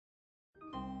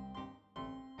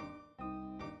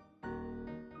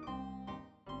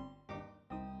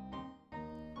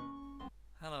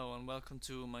welcome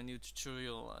to my new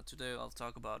tutorial. Today I'll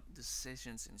talk about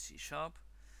decisions in C#.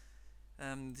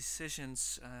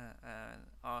 Decisions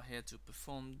are here to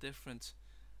perform different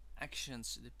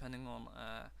actions depending on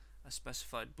a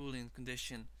specified Boolean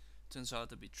condition turns out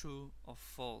to be true or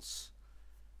false,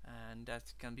 and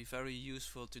that can be very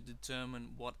useful to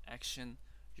determine what action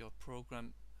your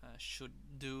program should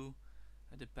do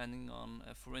depending on,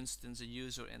 for instance, a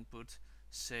user input.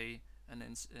 Say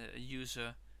a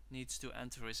user needs to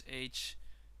enter his age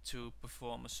to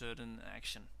perform a certain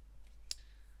action.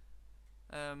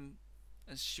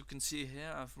 As you can see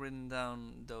here, I've written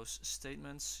down those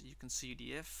statements. You can see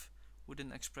the if with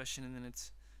an expression in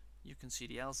it, you can see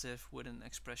the else if with an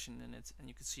expression in it, and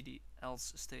you can see the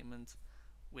else statement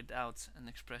without an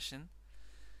expression.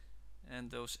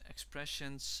 And those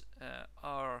expressions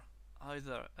are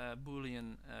either a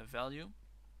Boolean value,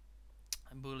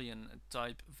 a Boolean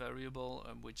type variable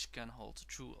which can hold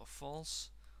true or false,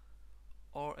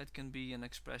 or it can be an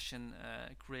expression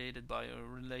created by a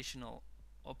relational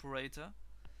operator,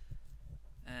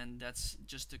 and that's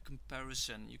just a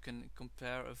comparison. You can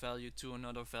compare a value to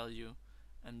another value,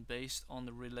 and based on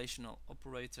the relational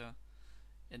operator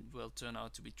it will turn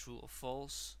out to be true or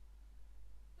false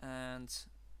and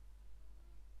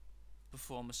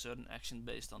perform a certain action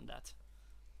based on that.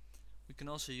 We can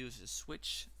also use a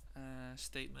switch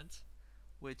statement,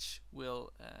 which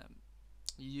will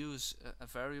use a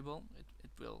variable. It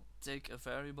will take a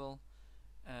variable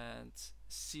and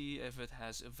see if it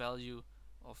has a value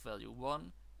of value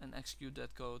 1 and execute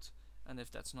that code, and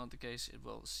if that's not the case it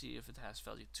will see if it has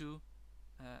value 2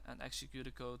 and execute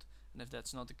the code, and if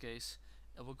that's not the case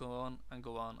it will go on and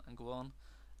go on and go on.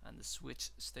 And the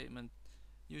switch statement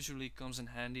usually comes in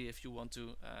handy if you want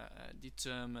to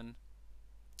determine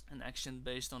an action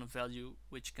based on a value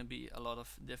which can be a lot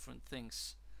of different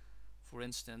things. For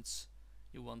instance,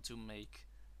 you want to make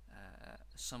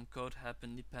some code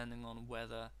happen depending on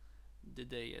whether the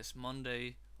day is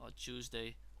Monday or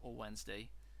Tuesday or Wednesday,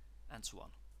 and so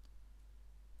on.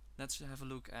 Let's have a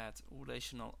look at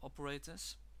relational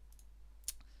operators.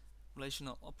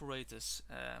 Relational operators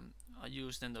are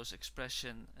used in those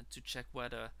expressions to check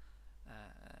whether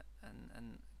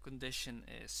an condition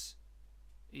is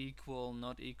equal,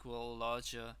 not equal,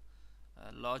 larger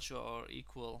or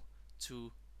equal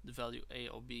to the value A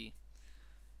or B.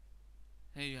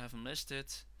 Here you have them listed.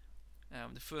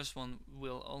 The first one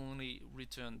will only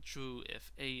return true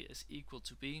if A is equal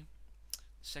to B.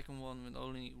 The second one will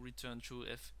only return true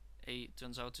if A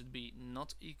turns out to be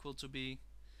not equal to B.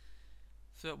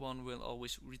 Third one will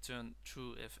always return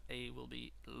true if A will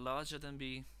be larger than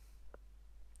B.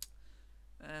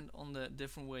 And on the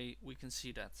different way we can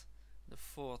see that the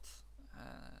fourth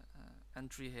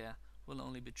entry here will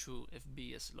only be true if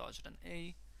B is larger than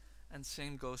A, and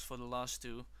same goes for the last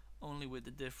two, only with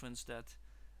the difference that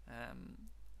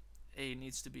A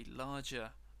needs to be larger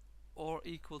or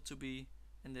equal to B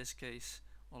in this case,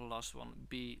 or the last one,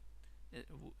 B it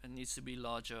needs to be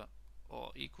larger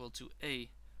or equal to A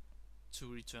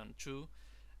to return true,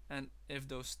 and if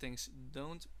those things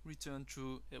don't return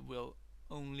true it will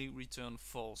only return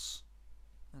false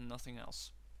and nothing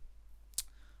else.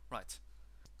 Right,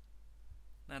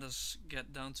 let us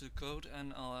get down to the code,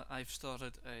 and I've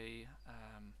started a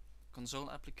console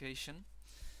application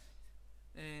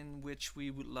in which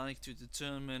we would like to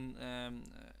determine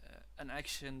an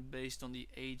action based on the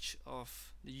age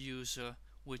of the user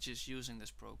which is using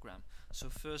this program. So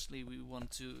firstly we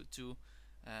want to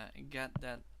get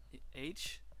that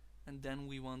age, and then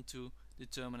we want to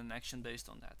determine an action based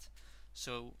on that.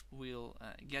 So we'll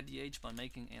get the age by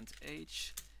making int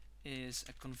age is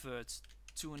a convert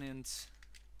to an int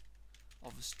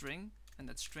of a string, and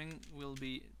that string will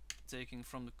be taken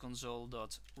from the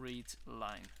console.read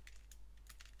line.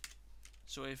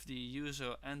 So if the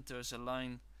user enters a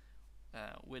line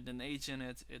with an age in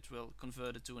it, it will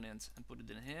convert it to an int and put it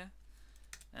in here.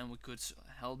 And we could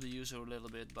help the user a little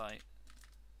bit by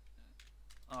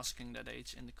asking that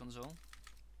age in the console.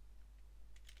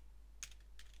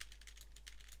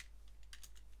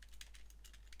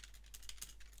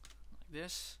 Like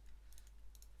this.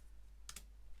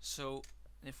 So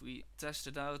if we test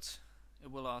it out, it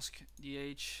will ask the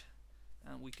age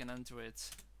and we can enter it,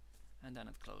 and then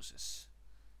it closes.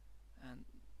 And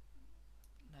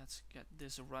let's get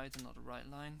this right and not the right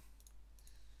line.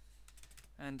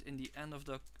 And in the end of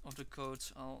the code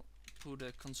I'll put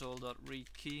a console.read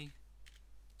key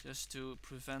just to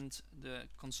prevent the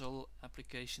console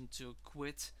application to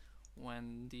quit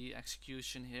when the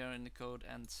execution here in the code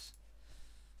ends.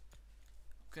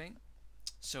 Okay,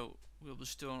 so we'll be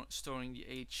storing the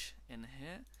age in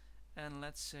here, and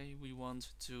let's say we want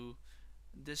to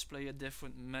display a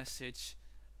different message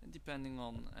depending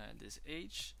on this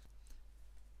age.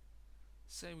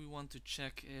 Say we want to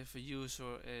check if a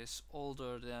user is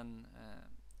older than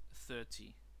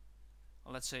 30.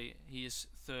 Or let's say he is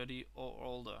 30 or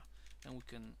older. And we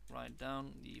can write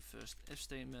down the first if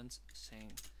statement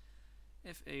saying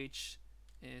if age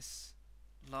is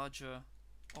larger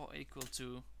or equal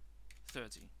to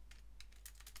 30.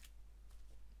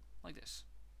 Like this.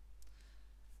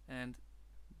 And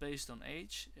based on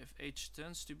age, if age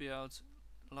turns to be out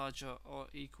larger or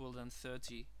equal than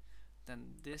 30,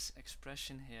 then this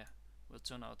expression here will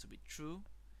turn out to be true,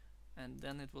 and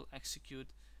then it will execute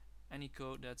any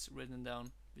code that's written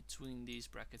down between these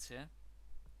brackets here.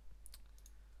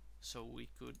 So we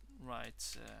could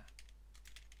write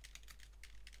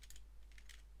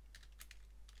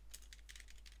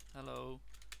hello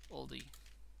oldie.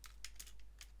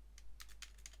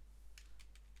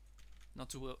 Not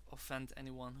to offend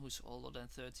anyone who's older than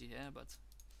 30 here, but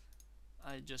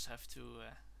I just have to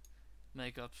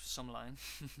make up some line.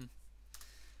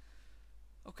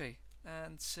 Okay,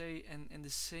 and say in the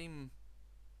same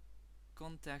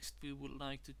context we would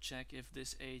like to check if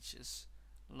this age is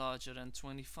larger than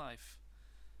 25,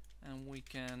 and we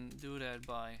can do that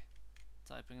by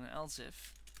typing an else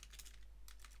if.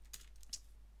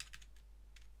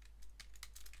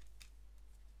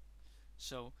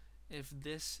 So if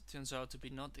this turns out to be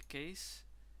not the case,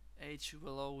 age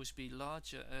will always be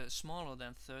smaller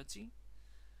than 30.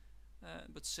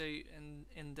 But say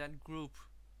in that group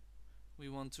we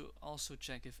want to also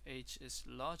check if age is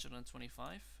larger than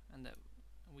 25, and that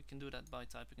we can do that by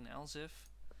typing an else if.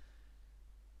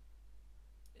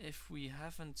 If we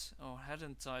haven't or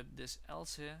hadn't typed this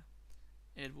else here,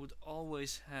 it would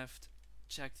always have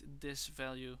checked this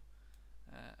value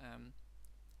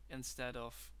instead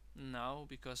of now,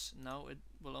 because now it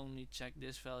will only check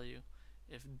this value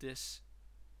if this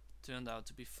turned out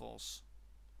to be false.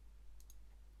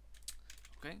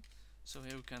 Okay, so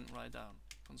here we can write down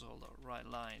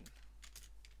console.writeLine.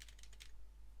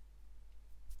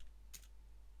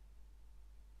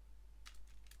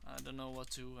 I don't know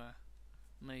what to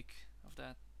make of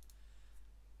that.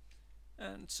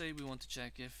 And say we want to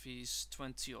check if he's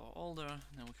 20 or older,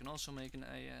 then we can also make an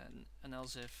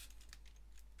else if.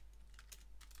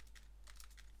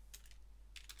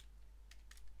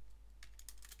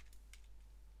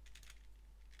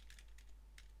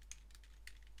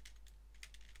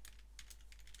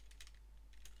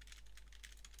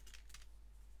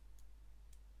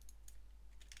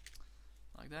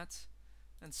 Like that,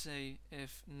 and say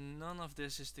if none of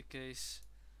this is the case,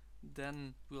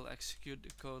 then we'll execute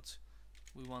the code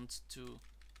we want to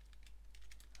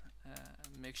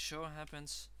make sure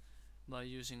happens by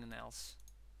using an else.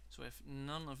 So if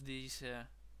none of these here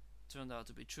turned out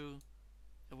to be true,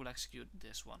 it will execute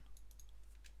this one,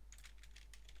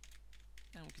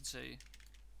 and we can say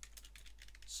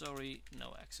sorry,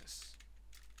 no access.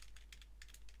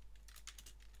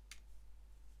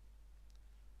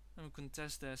 And we can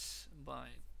test this by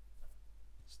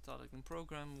starting the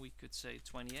program. We could say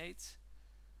 28,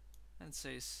 and it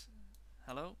says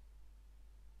hello.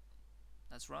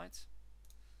 That's right.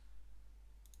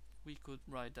 We could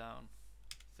write down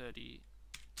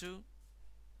 32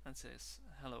 and says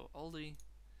hello oldie,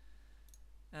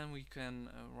 and we can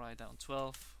write down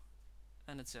 12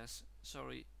 and it says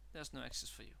sorry, there's no access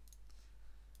for you.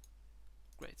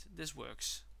 Great, this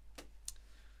works.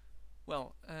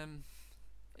 Well,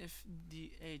 if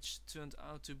the age turned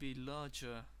out to be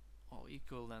larger or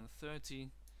equal than 30,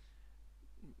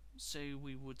 say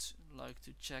we would like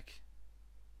to check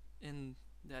in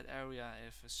that area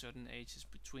if a certain age is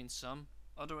between some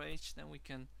other age, then we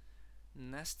can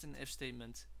nest an if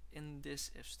statement in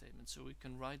this if statement. So we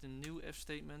can write a new if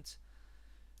statement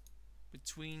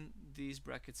between these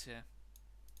brackets here.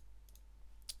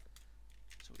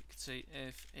 So we could say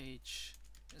if age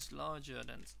is larger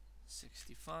than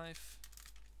 65,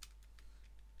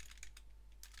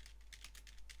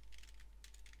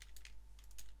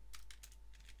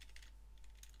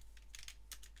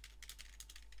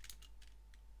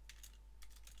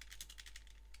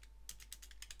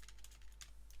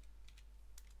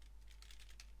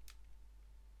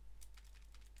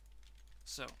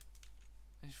 so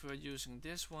if we're using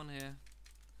this one here,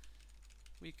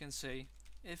 we can say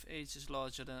if age is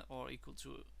larger than or equal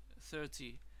to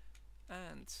 30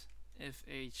 and if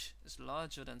age is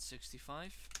larger than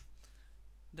 65,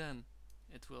 then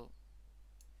it will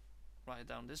write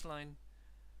down this line,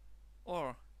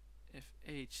 or if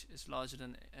age is larger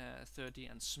than 30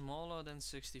 and smaller than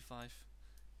 65,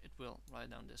 it will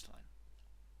write down this line.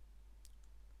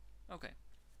 Okay,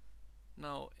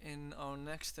 Now in our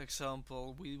next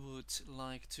example we would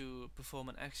like to perform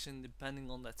an action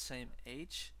depending on that same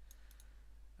age,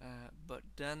 but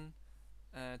then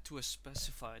to a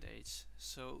specified age.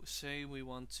 So say we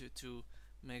want to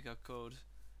make our code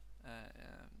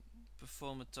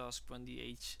perform a task when the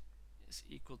age is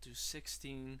equal to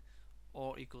 16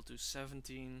 or equal to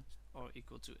 17 or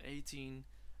equal to 18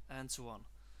 and so on.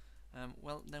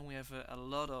 Well, then we have a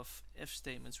lot of if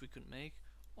statements we could make,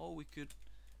 or we could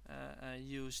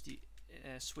use the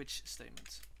switch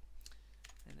statement,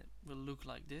 and it will look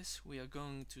like this. We are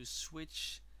going to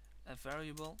switch a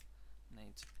variable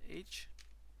named age,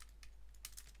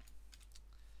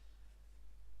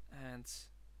 and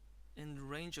in the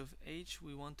range of age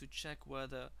we want to check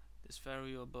whether this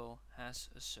variable has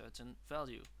a certain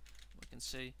value. We can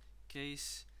say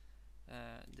case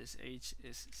this age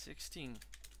is 16,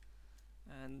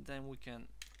 and then we can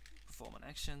perform an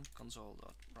action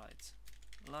console.write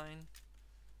line,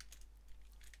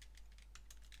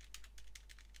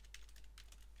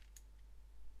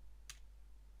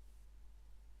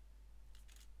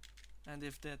 and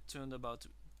if that turned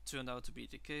out to be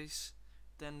the case,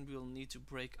 then we'll need to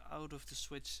break out of the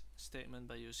switch statement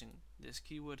by using this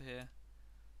keyword here.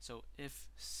 So if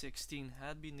 16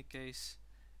 had been the case,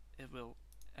 it will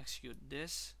execute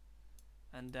this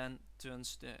and then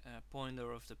turns the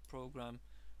pointer of the program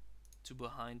to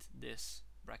behind this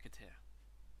bracket here.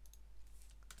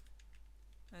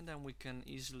 And then we can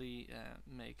easily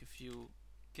make a few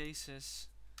cases.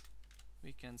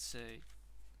 We can say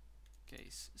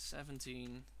case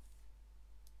 17,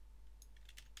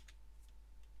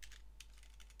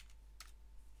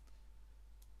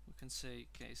 we can say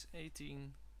case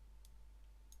 18,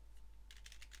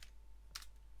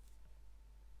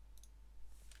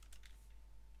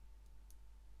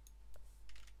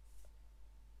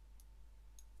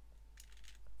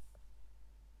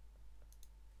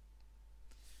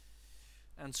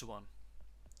 and so on.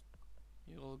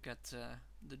 You will get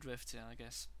the drift here, I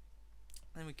guess.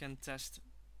 And we can test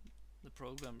the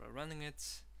program by running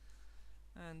it,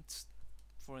 and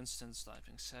for instance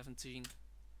typing 17,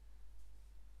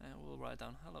 and we'll write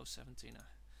down hello 17,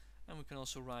 and we can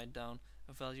also write down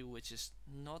a value which is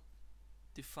not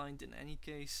defined in any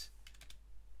case,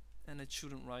 and it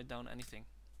shouldn't write down anything,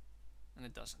 and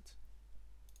it doesn't.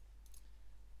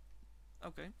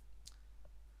 Okay,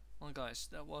 well guys,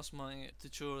 that was my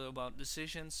tutorial about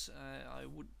decisions. I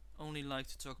would only like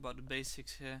to talk about the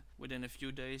basics here. Within a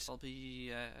few days I'll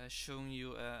be showing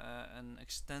you an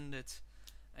extended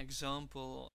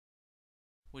example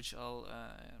which I'll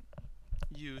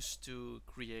use to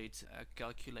create a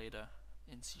calculator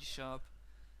in C#,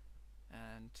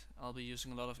 and I'll be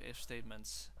using a lot of if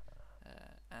statements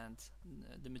and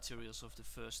the materials of the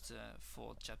first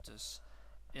 4 chapters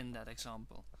in that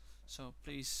example. So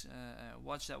please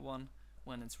watch that one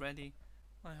when it's ready.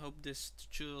 I hope this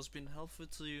tutorial has been helpful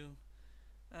to you,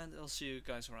 and I'll see you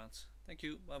guys around. Thank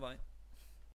you, bye bye.